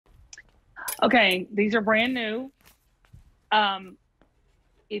Okay, these are brand new.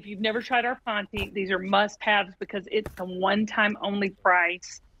 If you've never tried our Ponte, these are must-haves because it's a one-time only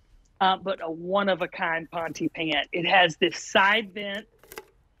price, but a one-of-a-kind Ponte pant. It has this side vent.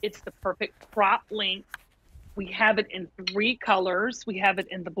 It's the perfect crop length. We have it in 3 colors. We have it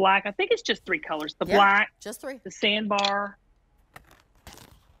in the black. I think it's just 3 colors. The black, just 3. the sandbar,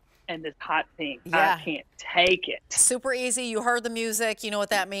 and this hot pink. Yeah. I can't take it. Super easy. You heard the music. You know what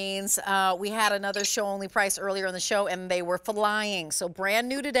that means. We had another show only price earlier in the show, and they were flying. So brand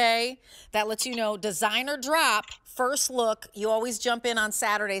new today. That lets you know. Designer drop. First look. You always jump in on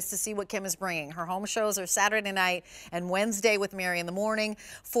Saturdays to see what Kim is bringing. Her home shows are Saturday night and Wednesday with Mary in the morning.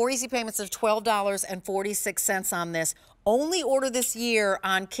 4 easy payments of $12.46 on this. Only order this year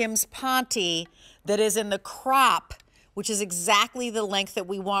on Kim's Ponte that is in the crop, which is exactly the length that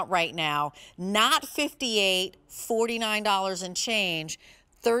we want right now. Not $58, $49 and change.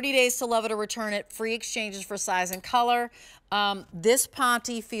 30 days to love it or return it. Free exchanges for size and color. This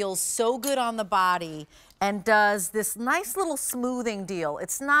Ponte feels so good on the body and does this nice little smoothing deal.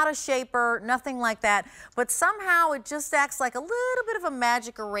 It's not a shaper, nothing like that, but somehow it just acts like a little bit of a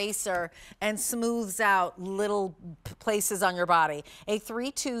magic eraser and smooths out little places on your body. A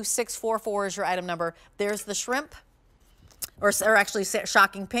 32644 is your item number. There's the shrimp. Or actually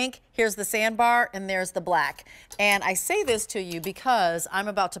shocking pink. Here's the sandbar, and there's the black. And I say this to you because I'm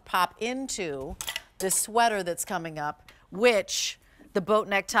about to pop into this sweater that's coming up, which the boat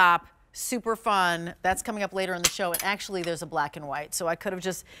neck top, super fun. That's coming up later in the show. And actually, there's a black and white. So I could have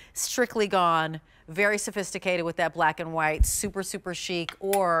just strictly gone very sophisticated with that black and white, super, super chic.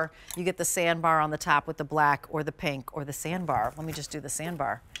 Or you get the sandbar on the top with the black or the pink or the sandbar. Let me just do the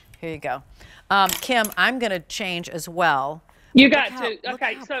sandbar. Here you go. Kim, I'm going to change as well. You got to.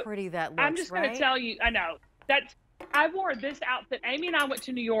 Okay, look how so pretty that looks, I'm just going to tell you, I know, I wore this outfit. Amy and I went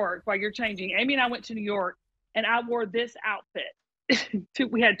to New York while you're changing. Amy and I went to New York, and I wore this outfit.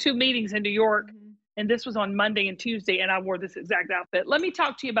 We had 2 meetings in New York, and this was on Monday and Tuesday, and I wore this exact outfit. Let me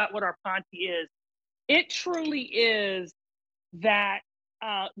talk to you about what our Ponte is. It truly is that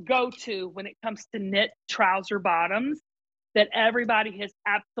go-to when it comes to knit trouser bottoms that everybody has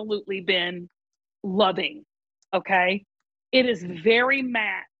absolutely been loving, okay? It is very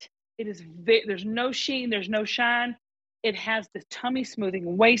matte. It is there's no sheen, there's no shine. It has the tummy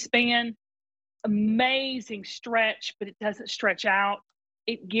smoothing waistband, amazing stretch, but it doesn't stretch out.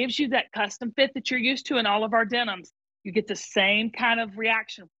 It gives you that custom fit that you're used to in all of our denims. You get the same kind of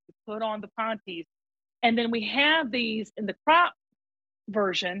reaction you put on the Pontes. And then we have these in the crop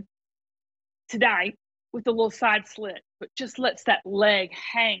version today with a little side slit, but just lets that leg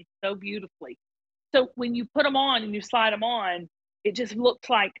hang so beautifully. So when you put them on and you slide them on, it just looks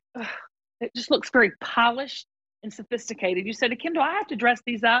like, it just looks very polished and sophisticated. You said, Kim, do I have to dress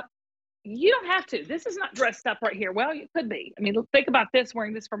these up? You don't have to. This is not dressed up right here. Well, it could be. I mean, think about this,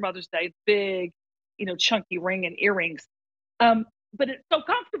 wearing this for Mother's Day, big, chunky ring and earrings. But it's so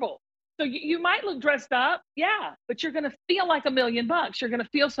comfortable. So you might look dressed up, yeah, but you're going to feel like $1 million. You're going to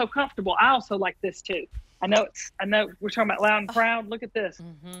feel so comfortable. I also like this too. I know we're talking about loud and proud. Look at this.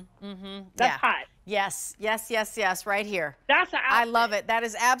 That's hot. Yes, yes, yes, yes, right here. That's an outfit. I love it. That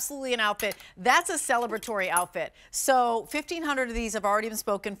is absolutely an outfit. That's a celebratory outfit. So 1,500 of these have already been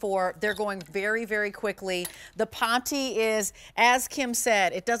spoken for. They're going very, very quickly. The Ponte is, as Kim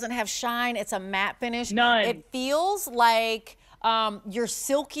said, it doesn't have shine. It's a matte finish. None. It feels like your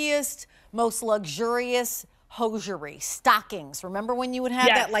silkiest, most luxurious hosiery, stockings. Remember when you would have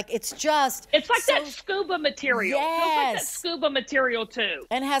that? Like, it's like that scuba material. Yes. It feels like that scuba material too.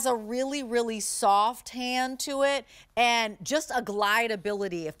 And has a really, really soft hand to it and just a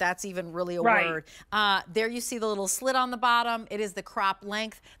glideability, if that's even really a word. There you see the little slit on the bottom. It is the crop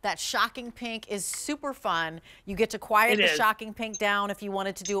length. That shocking pink is super fun. You get to quiet the shocking pink down if you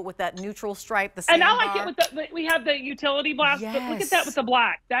wanted to do it with that neutral stripe. And I like it with we have the utility blouse, but look at that with the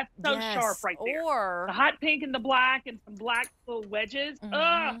black. That's so sharp right there. Or the hot pink and the black and some black little wedges.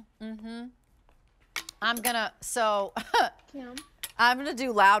 I'm gonna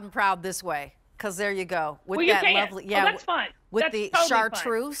do loud and proud this way, because there you go with that lovely that's fun. With that's the totally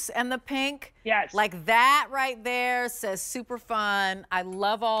chartreuse and the pink. Yes. Like that right there says super fun. I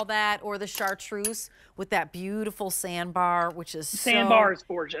love all that. Or the chartreuse with that beautiful sandbar, which is sandbar is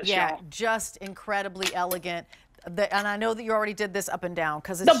gorgeous. Yeah, just incredibly elegant. And I know that you already did this up and down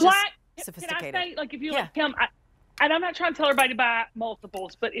because it's the black. Sophisticated. Can I say, like, if you like Kim, and I'm not trying to tell everybody to buy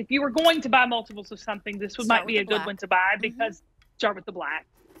multiples, but if you were going to buy multiples of something, this might be a good one to buy because start with the black.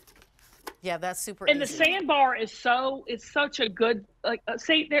 Yeah, that's super easy. And the sandbar is such a good, like,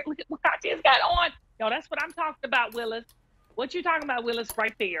 see there, look at what Katya's got on. Y'all, that's what I'm talking about, Willis. What you talking about, Willis,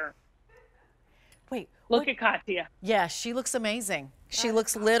 right there. Wait. Look at Katya. Yeah, she looks amazing. She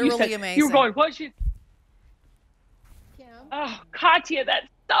looks literally amazing. You were going, what's she? Oh, Katya, that's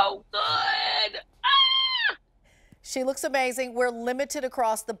so good. Ah! She looks amazing. We're limited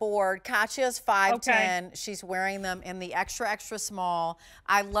across the board. Katya's 5'10". Okay. She's wearing them in the extra, extra small.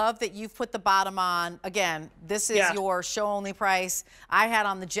 I love that you've put the bottom on. Again, this is your show-only price. I had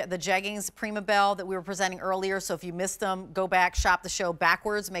on the jeggings Prima Belle that we were presenting earlier, so if you missed them, go back, shop the show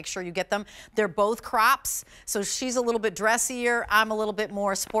backwards. Make sure you get them. They're both crops, so she's a little bit dressier. I'm a little bit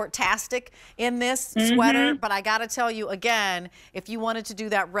more sport-tastic in this sweater, but I got to tell you, again, if you wanted to do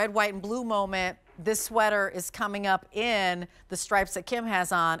that red, white, and blue moment, this sweater is coming up in the stripes that Kim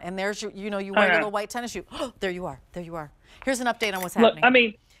has on, and there's your, you know, you wear your little white tennis shoe. Oh, there you are. There you are. Here's an update on what's happening. Look, I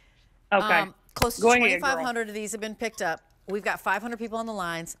mean, okay. Close to 2,500 of these have been picked up. We've got 500 people on the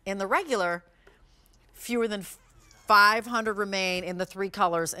lines. In the regular, fewer than 500 remain in the 3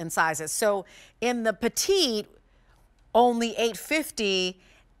 colors and sizes. So in the petite, only 850.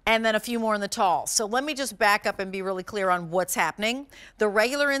 And then a few more in the tall. So let me just back up and be really clear on what's happening. The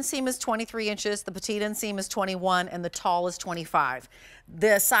regular inseam is 23 inches, the petite inseam is 21, and the tall is 25.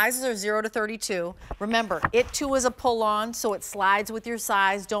 The sizes are 0 to 32. Remember, it too is a pull-on, so it slides with your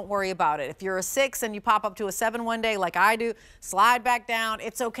size. Don't worry about it. If you're a 6 and you pop up to a 7 one day like I do, slide back down,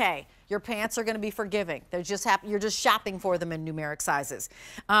 it's okay. Your pants are going to be forgiving. They're just you're just shopping for them in numeric sizes.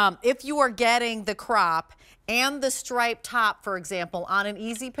 If you are getting the crop and the striped top, for example, on an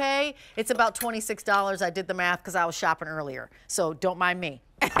easy pay, it's about $26. I did the math because I was shopping earlier, so don't mind me.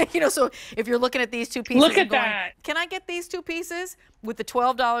 You know, so if you're looking at these 2 pieces, look at that. Can I get these 2 pieces with the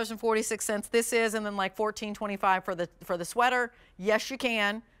 $12.46 this is, and then like $14.25 for the sweater? Yes, you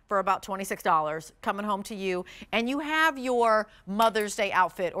can. For about $26 coming home to you, and you have your Mother's Day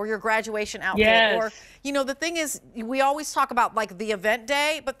outfit or your graduation outfit, or, you know, the thing is, we always talk about like the event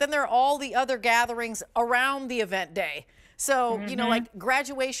day, but then there are all the other gatherings around the event day. So, you know, like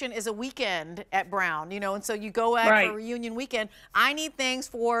graduation is a weekend at Brown, you know, and so you go out for reunion weekend. I need things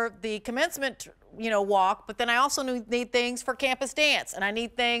for the commencement, you know, walk, but then I also need things for campus dance, and I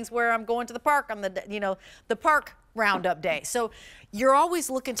need things where I'm going to the park on the, you know, the park roundup day. So you're always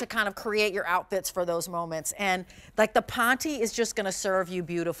looking to kind of create your outfits for those moments, and like the Ponte is just going to serve you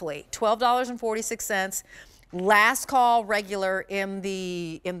beautifully. $12.46. Last call regular in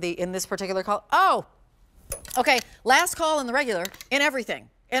this particular call. Oh, okay. Last call in the regular in everything.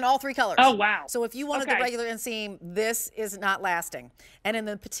 In all 3 colors. Oh, wow. So if you wanted the regular inseam, this is not lasting. And in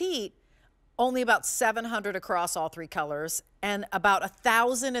the petite, only about 700 across all 3 colors, and about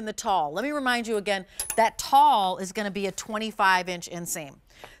 1,000 in the tall. Let me remind you again, that tall is going to be a 25-inch inseam.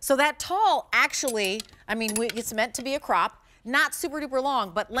 So that tall, actually, I mean, it's meant to be a crop, not super duper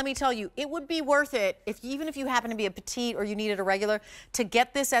long, but let me tell you, it would be worth it even if you happen to be a petite or you needed a regular, to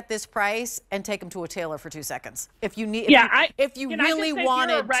get this at this price and take them to a tailor for 2 seconds. If you need, if you really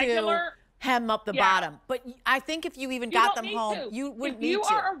wanted to hem up the bottom. But I think if you even got them home, you wouldn't need to. If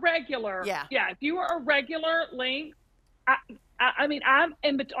you are a regular, if you are a regular length, I mean, I'm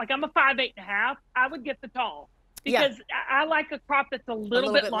in between, like I'm a 5'8½". I would get the tall because I like a crop that's a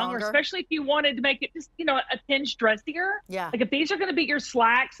little bit longer, especially if you wanted to make it just, you know, a tinge dressier. Yeah. Like if these are going to be your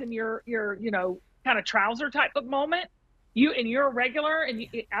slacks and your you know, kind of trouser type of moment, you're a regular, and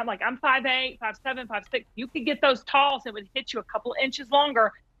I'm 5'8", 5'7", 5'6". You could get those talls, it would hit you a couple of inches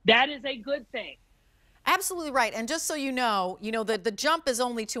longer. That is a good thing. Absolutely right. And just so you know, the jump is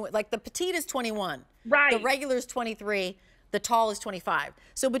only 2, like the petite is 21. Right. The regular is 23. The tall is 25.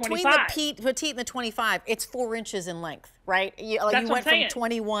 So between the petite and the 25, it's 4 inches in length, right? You went from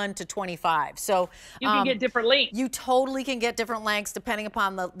 21 to 25. So you can get different lengths. You totally can get different lengths depending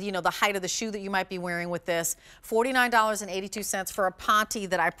upon the, you know, the height of the shoe that you might be wearing with this. $49.82 for a Ponte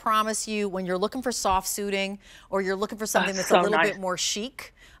that I promise you, when you're looking for soft suiting or you're looking for something that's a little bit more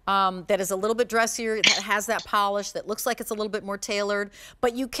chic, that is a little bit dressier, that has that polish, that looks like it's a little bit more tailored.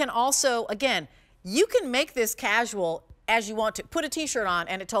 But you can also, again, you can make this casual as you want to. Put a t-shirt on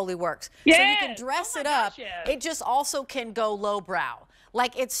and it totally works. Yes. So you can dress it up. It just also can go lowbrow.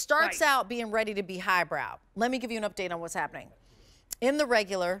 Like it starts out being ready to be highbrow. Let me give you an update on what's happening. In the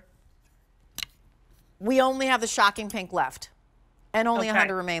regular, we only have the shocking pink left, and only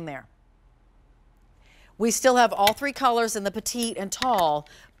 100 remain there. We still have all 3 colors in the petite and tall,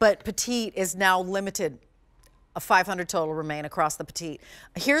 but petite is now limited. A 500 total remain across the petite.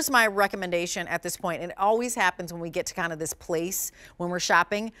 Here's my recommendation at this point, and it always happens when we get to kind of this place when we're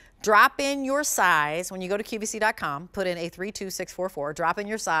shopping. Drop in your size when you go to QVC.com, put in A32644, drop in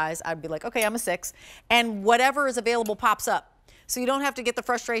your size. I'd be like, okay, I'm a 6, and whatever is available pops up. So you don't have to get the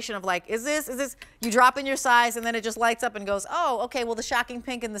frustration of like, is this, you drop in your size and then it just lights up and goes, oh, okay, well the shocking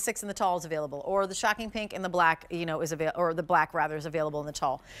pink and the 6 in the tall is available, or the shocking pink and the black, you know, is available, or the black rather is available in the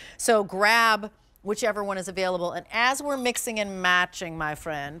tall. So grab whichever one is available. And as we're mixing and matching, my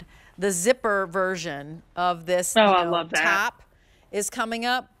friend, the zipper version of this I love that. top is coming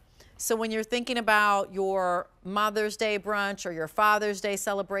up. So when you're thinking about your Mother's Day brunch or your Father's Day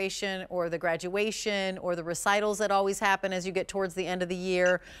celebration or the graduation or the recitals that always happen as you get towards the end of the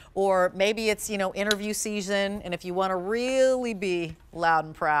year, or maybe it's, you know, interview season, and if you want to really be loud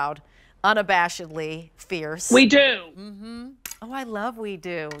and proud, unabashedly fierce. We do. Mm-hmm. Oh, I love we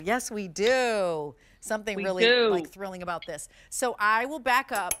do. Yes, we do. Something really like thrilling about this. So I will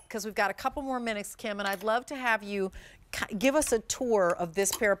back up because we've got a couple more minutes, Kim, and I'd love to have you give us a tour of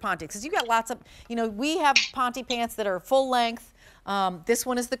this pair of Ponte, because you got lots of, you know, we have Ponte pants that are full length. This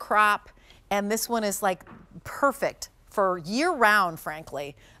one is the crop, and this one is like perfect for year round,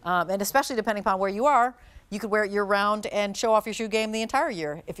 frankly. And especially depending upon where you are, you could wear it year round and show off your shoe game the entire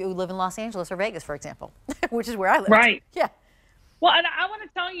year if you live in Los Angeles or Vegas, for example, which is where I live. Right. Yeah. Well, and I want to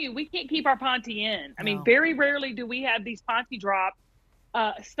tell you, we can't keep our Ponte in. I mean, very rarely do we have these Ponte drops.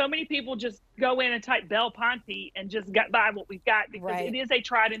 So many people just go in and type Belle Ponte and just get by what we've got, because it is a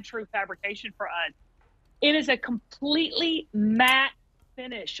tried and true fabrication for us. It is a completely matte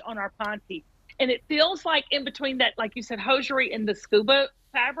finish on our Ponte. And it feels like in between that, like you said, hosiery and the scuba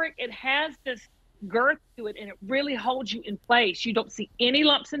fabric, it has this girth to it, and it really holds you in place. You don't see any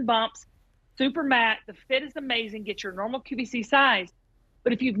lumps and bumps. Super matte. The fit is amazing. Get your normal QVC size.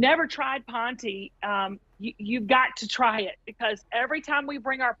 But if you've never tried Ponte, you've got to try it, because every time we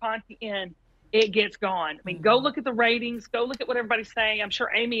bring our Ponte in, it gets gone. I mean, go look at the ratings. Go look at what everybody's saying. I'm sure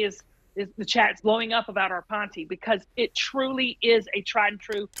Amy is the chat's blowing up about our Ponte, because it truly is a tried and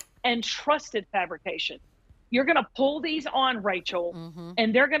true and trusted fabrication. You're going to pull these on, Rachel,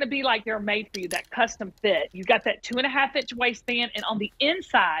 and they're going to be like they're made for you, that custom fit. You've got that 2.5-inch waistband, and on the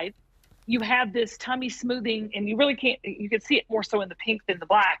inside, you have this tummy smoothing, and you really can't, you can see it more so in the pink than the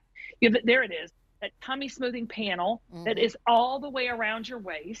black. There it is, that tummy smoothing panel that is all the way around your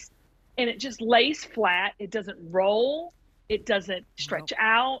waist, and it just lays flat. It doesn't roll. It doesn't stretch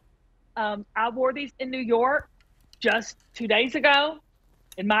out. I wore these in New York just 2 days ago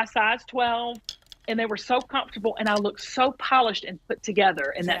in my size 12, and they were so comfortable, and I looked so polished and put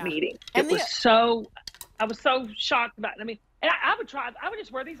together in that meeting. I was so shocked about it. I mean, and I would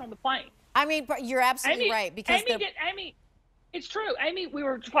just wear these on the plane. I mean, but you're absolutely right, because Amy, it's true. Amy, we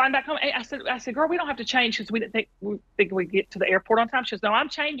were flying back home. I said, girl, we don't have to change because we didn't think we'd get to the airport on time. She goes, no, I'm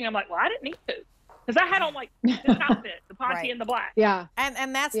changing. I'm like, well, I didn't need to, because I had on like this outfit, the Ponte and the black. Yeah.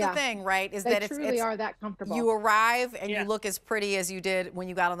 And that's the thing, right? Is that truly are that comfortable. You arrive and you look as pretty as you did when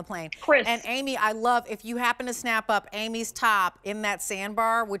you got on the plane. Chris. And Amy, I love, if you happen to snap up Amy's top in that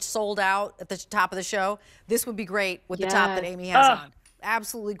sandbar, which sold out at the top of the show, this would be great with the top that Amy has on.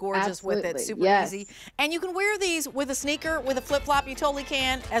 Absolutely gorgeous with it, super easy. And you can wear these with a sneaker, with a flip-flop, you totally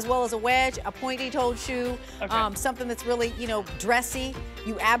can, as well as a wedge, a pointy-toed shoe, something that's really, you know, dressy.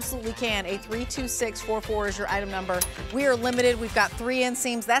 You absolutely can. A 32644 is your item number. We are limited. We've got 3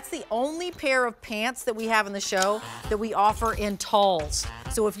 inseams. That's the only pair of pants that we have in the show that we offer in talls.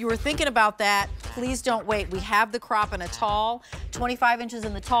 So if you were thinking about that, please don't wait. We have the crop in a tall, 25 inches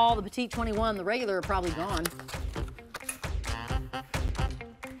in the tall, the petite 21, the regular are probably gone.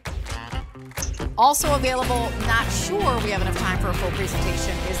 Also available, not sure we have enough time for a full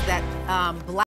presentation, is that black